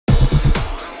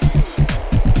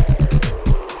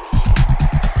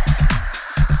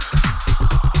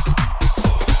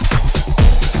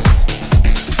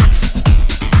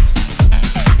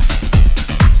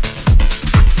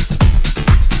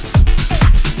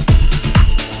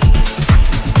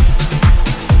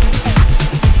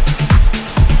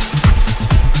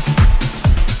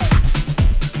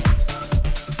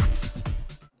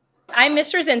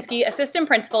Ms. Straczynski, Assistant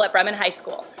Principal at Bremen High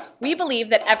School. We believe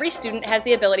that every student has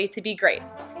the ability to be great.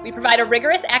 We provide a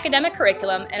rigorous academic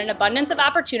curriculum and an abundance of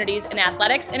opportunities in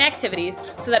athletics and activities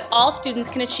so that all students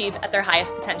can achieve at their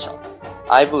highest potential.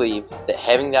 I believe that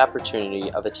having the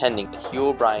opportunity of attending the Hugh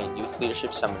O'Brien Youth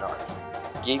Leadership Seminar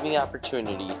gave me the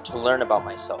opportunity to learn about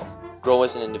myself, grow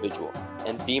as an individual,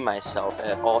 and be myself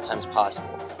at all times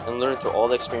possible, and learn through all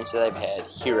the experiences I've had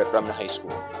here at Bremen High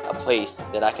School, a place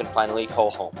that I can finally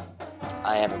call home.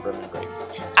 I am a Bremen Brave.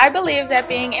 I believe that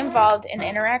being involved in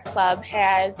Interact Club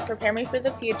has prepared me for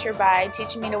the future by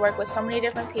teaching me to work with so many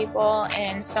different people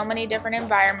in so many different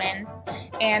environments,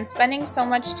 and spending so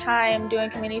much time doing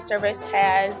community service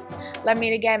has led me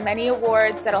to get many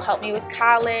awards that'll help me with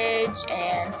college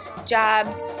and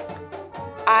jobs.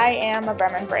 I am a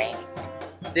Bremen Brave.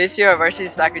 This year, our varsity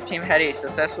soccer team had a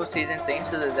successful season thanks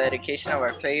to the dedication of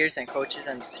our players and coaches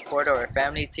and the support of our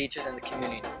family, teachers, and the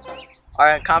community.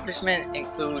 Our accomplishments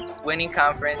include winning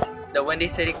conference, the Windy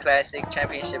City Classic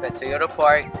Championship at Toyota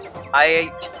Park,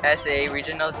 IHSA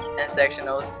Regionals and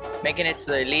Sectionals, making it to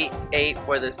the Elite 8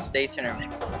 for the state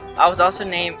tournament. I was also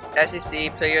named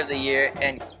SEC Player of the Year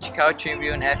and Chicago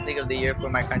Tribune Athlete of the Year for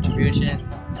my contribution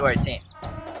to our team.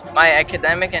 My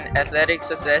academic and athletic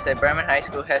success at Bremen High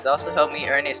School has also helped me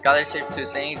earn a scholarship to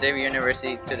St. Xavier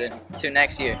University to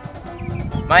next year.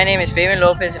 My name is Fabian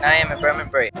Lopez and I am a Bremen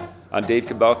Brave. I'm Dave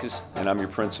Kabalkas and I'm your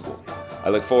principal. I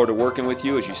look forward to working with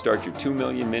you as you start your 2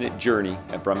 million minute journey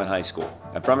at Bremen High School.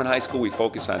 At Bremen High School we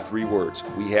focus on 3 words.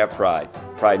 We have pride.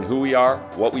 Pride in who we are,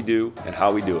 what we do, and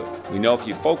how we do it. We know if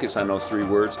you focus on those 3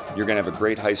 words, you're going to have a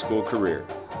great high school career.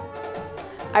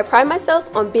 I pride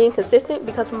myself on being consistent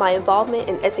because of my involvement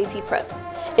in SAT prep.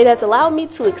 It has allowed me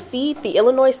to exceed the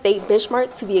Illinois State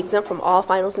benchmark to be exempt from all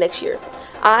finals next year.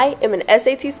 I am an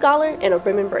SAT scholar and a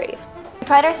Bremen Brave. We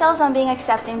pride ourselves on being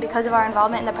accepting because of our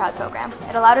involvement in the Proud program.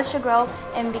 It allowed us to grow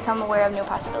and become aware of new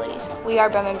possibilities. We are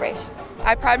Bremen Braves.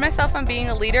 I pride myself on being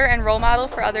a leader and role model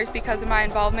for others because of my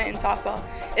involvement in softball.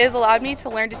 It has allowed me to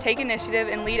learn to take initiative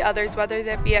and lead others, whether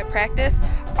that be at practice,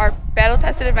 our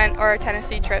battle-tested event, or our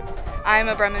Tennessee trip. I am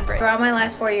a Bremen Brave. Throughout my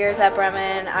last 4 years at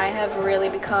Bremen, I have really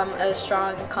become a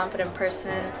strong and confident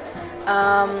person.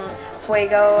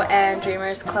 Fuego and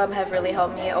Dreamers Club have really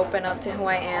helped me open up to who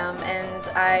I am, and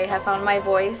I have found my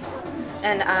voice,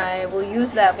 and I will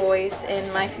use that voice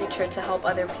in my future to help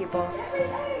other people.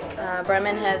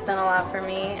 Bremen has done a lot for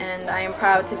me, and I am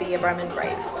proud to be a Bremen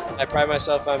Brave. I pride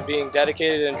myself on being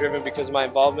dedicated and driven because of my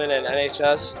involvement in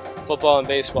NHS, football, and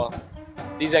baseball.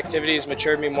 These activities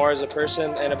matured me more as a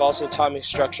person and have also taught me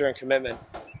structure and commitment.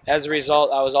 As a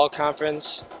result, I was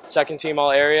all-conference, second team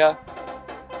all-area,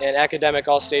 and academic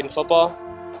all-state in football,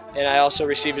 and I also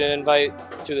received an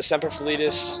invite to the Semper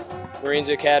Fidelis Marines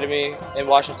Academy in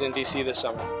Washington, D.C. this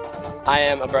summer. I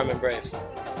am a Bremen Brave.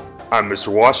 I'm Mr.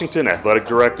 Washington, Athletic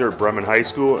Director at Bremen High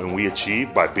School, and we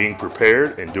achieve by being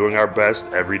prepared and doing our best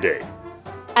every day.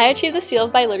 I achieved the seal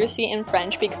of biliteracy in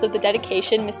French because of the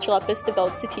dedication Ms. Chalepis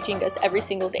devotes to teaching us every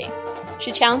single day.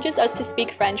 She challenges us to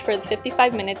speak French for the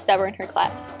 55 minutes that we're in her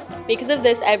class. Because of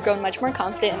this, I have grown much more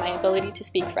confident in my ability to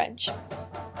speak French.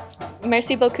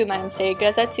 Merci beaucoup, Madame C.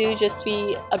 Grâce à tu, je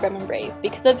suis a Bremen Brave.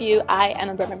 Because of you, I am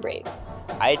a Bremen Brave.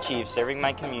 I achieve serving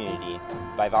my community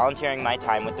by volunteering my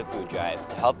time with the food drive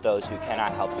to help those who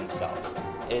cannot help themselves.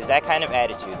 It is that kind of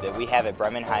attitude that we have at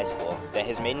Bremen High School that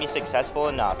has made me successful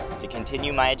enough to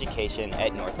continue my education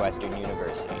at Northwestern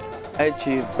University. I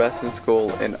achieved best in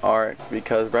school in art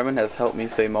because Bremen has helped me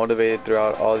stay motivated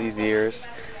throughout all these years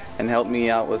and helped me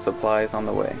out with supplies on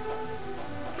the way.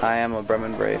 I am a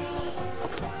Bremen Brave.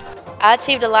 I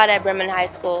achieved a lot at Bremen High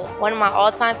School. One of my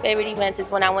all-time favorite events is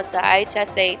when I went to the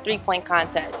IHSA three-point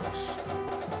contest.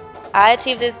 I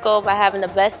achieved this goal by having the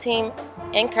best team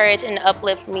encourage and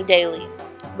uplift me daily.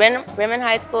 Bremen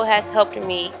High School has helped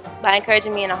me by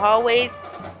encouraging me in the hallways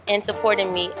and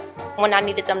supporting me when I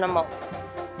needed them the most.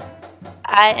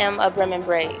 I am a Bremen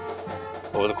Brave.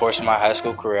 Over the course of my high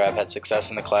school career, I've had success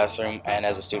in the classroom and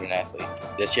as a student athlete.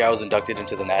 This year I was inducted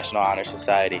into the National Honor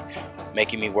Society,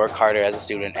 making me work harder as a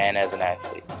student and as an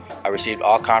athlete. I received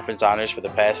all conference honors for the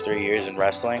past 3 years in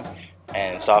wrestling,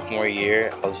 and sophomore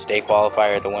year I was a state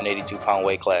qualifier at the 182-pound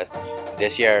weight class.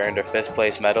 This year I earned a 5th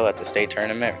place medal at the state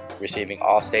tournament, receiving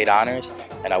all state honors,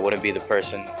 and I wouldn't be the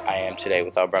person I am today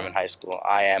without Bremen High School.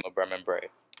 I am a Bremen Brave.